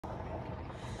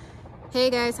Hey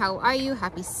guys, how are you?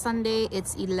 Happy Sunday.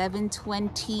 It's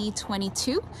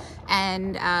 11/20/22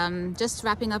 and just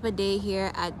wrapping up a day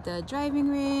here at the driving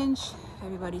range.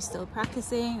 Everybody's still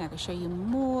practicing. I can show you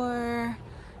more.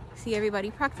 See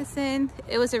everybody practicing.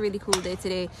 It was a really cool day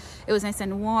today. It was nice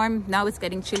and warm. Now it's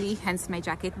getting chilly, hence my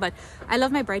jacket, but I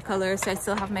love my bright color, so I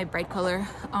still have my bright color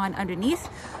on underneath.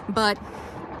 But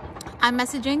I'm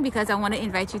messaging because I want to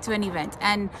invite you to an event,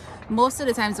 and most of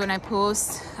the times when I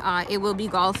post it will be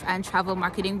golf and travel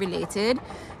marketing related,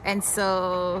 and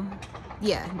so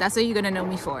yeah, that's what you're gonna know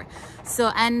me for.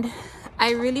 So, and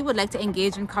I really would like to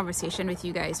engage in conversation with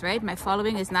you guys, right? My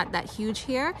following is not that huge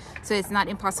here, so it's not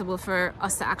impossible for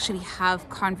us to actually have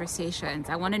conversations.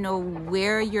 I want to know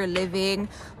where you're living,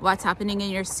 what's happening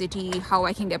in your city, how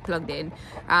I can get plugged in,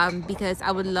 because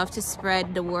I would love to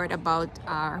spread the word about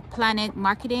our Planet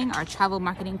Marketing, our travel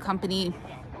marketing company,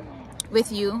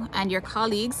 with you and your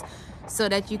colleagues, so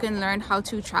that you can learn how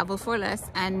to travel for less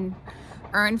and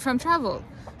earn from travel.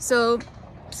 So,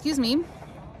 excuse me,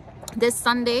 this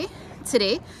Sunday,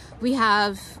 today we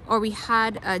had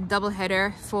a double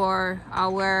header for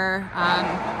our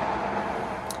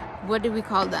what do we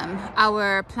call them,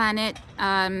 our Planet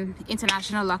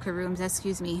international locker rooms,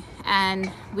 excuse me.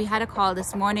 And we had a call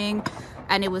this morning,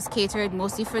 and it was catered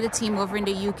mostly for the team over in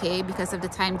the UK because of the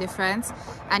time difference,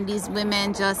 and these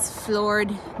women just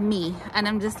floored me. And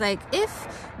I'm just like, if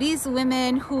these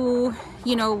women who,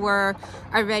 you know, were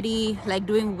already like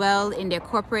doing well in their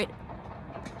corporate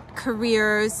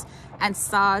careers and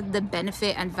saw the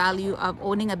benefit and value of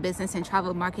owning a business in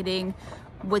travel marketing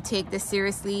would take this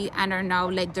seriously and are now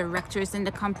like directors in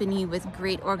the company with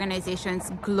great organizations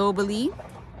globally,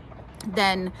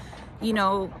 then, you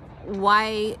know,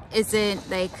 why is it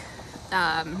like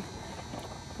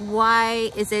why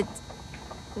is it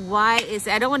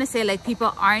I don't want to say like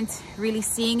people aren't really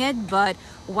seeing it, but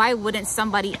why wouldn't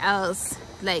somebody else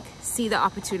like see the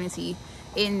opportunity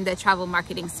in the travel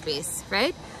marketing space,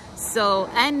 right? So,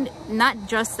 and not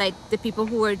just like the people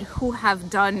who have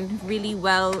done really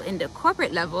well in the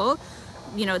corporate level,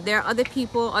 you know, there are other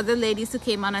people, other ladies who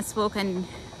came on and spoke, and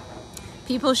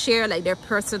people share like their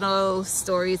personal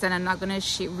stories, and I'm not going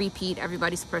to repeat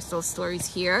everybody's personal stories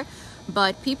here,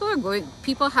 but people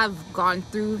have gone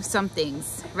through some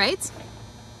things, right?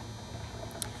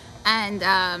 And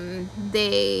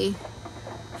they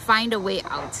find a way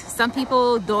out. Some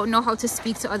people don't know how to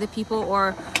speak to other people,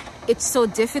 or it's so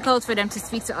difficult for them to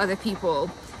speak to other people,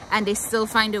 and they still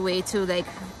find a way to like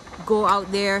go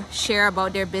out there, share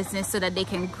about their business so that they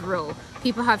can grow.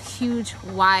 People have huge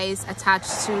whys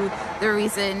attached to the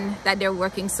reason that they're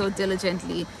working so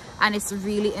diligently, and it's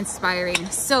really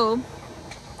inspiring. So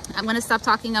I'm going to stop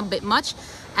talking a bit much,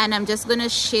 and I'm just going to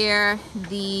share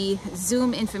the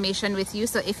Zoom information with you.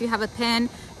 So if you have a pen,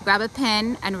 grab a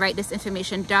pen and write this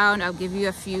information down. I'll give you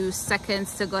a few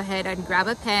seconds to go ahead and grab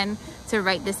a pen to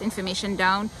write this information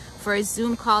down for a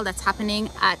Zoom call that's happening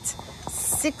at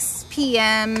 6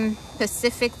 p.m.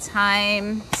 Pacific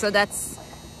time. So that's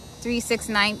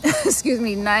 9 excuse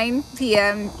me, 9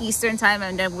 p.m. Eastern time,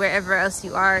 and then wherever else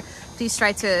you are, please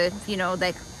try to, you know,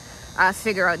 like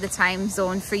figure out the time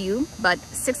zone for you. But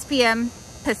 6 p.m.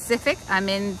 Pacific, I'm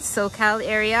in SoCal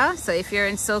area. So if you're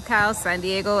in SoCal, San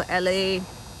Diego, LA,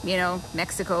 you know,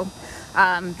 Mexico,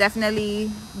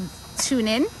 definitely tune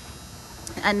in.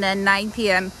 And then 9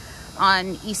 p.m.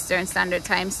 on Eastern Standard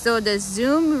Time. So the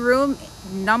Zoom room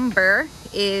number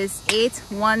is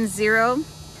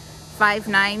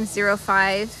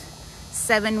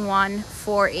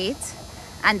 810-5905-7148,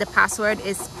 and the password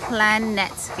is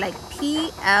plannet, like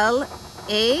PLANNET.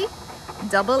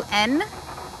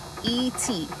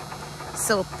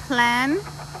 So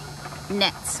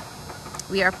plannet.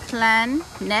 We are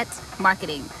Planet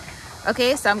Marketing.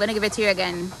 Okay, so I'm gonna give it to you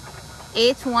again.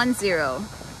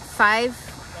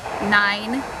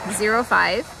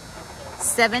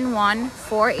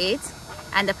 810-5905-7148,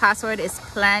 and the password is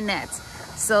Planet.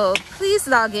 So please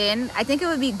log in. I think it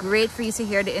would be great for you to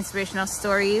hear the inspirational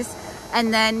stories,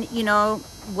 and then, you know,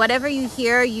 whatever you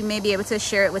hear, you may be able to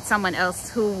share it with someone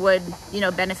else who would, you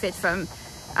know, benefit from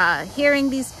hearing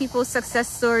these people's success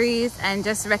stories, and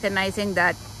just recognizing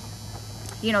that,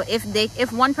 you know,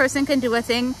 if one person can do a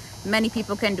thing, many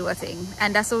people can do a thing,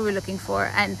 and that's what we're looking for.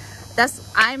 And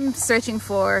I'm searching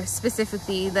for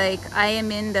specifically, like, I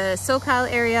am in the SoCal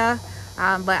area,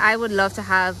 but I would love to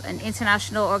have an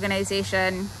international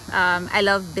organization. I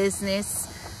love business.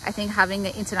 I think having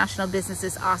an international business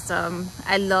is awesome.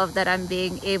 I love that I'm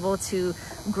being able to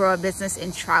grow a business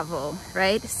in travel,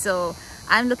 right? So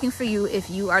I'm looking for you if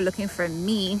you are looking for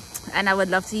me, and I would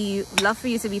love for you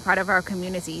to be part of our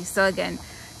community. So again,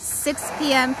 6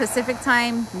 p.m. Pacific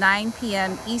time, 9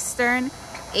 p.m. Eastern,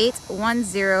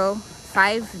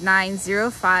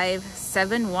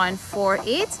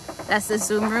 810-5905-7148. That's the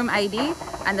Zoom room ID,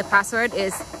 and the password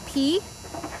is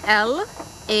PLANNET.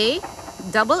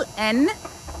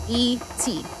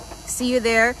 See you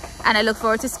there, and I look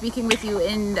forward to speaking with you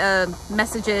in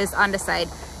messages on the side.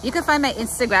 You can find my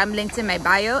Instagram linked in my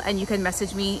bio, and you can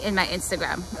message me in my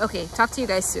Instagram. Okay, talk to you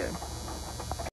guys soon.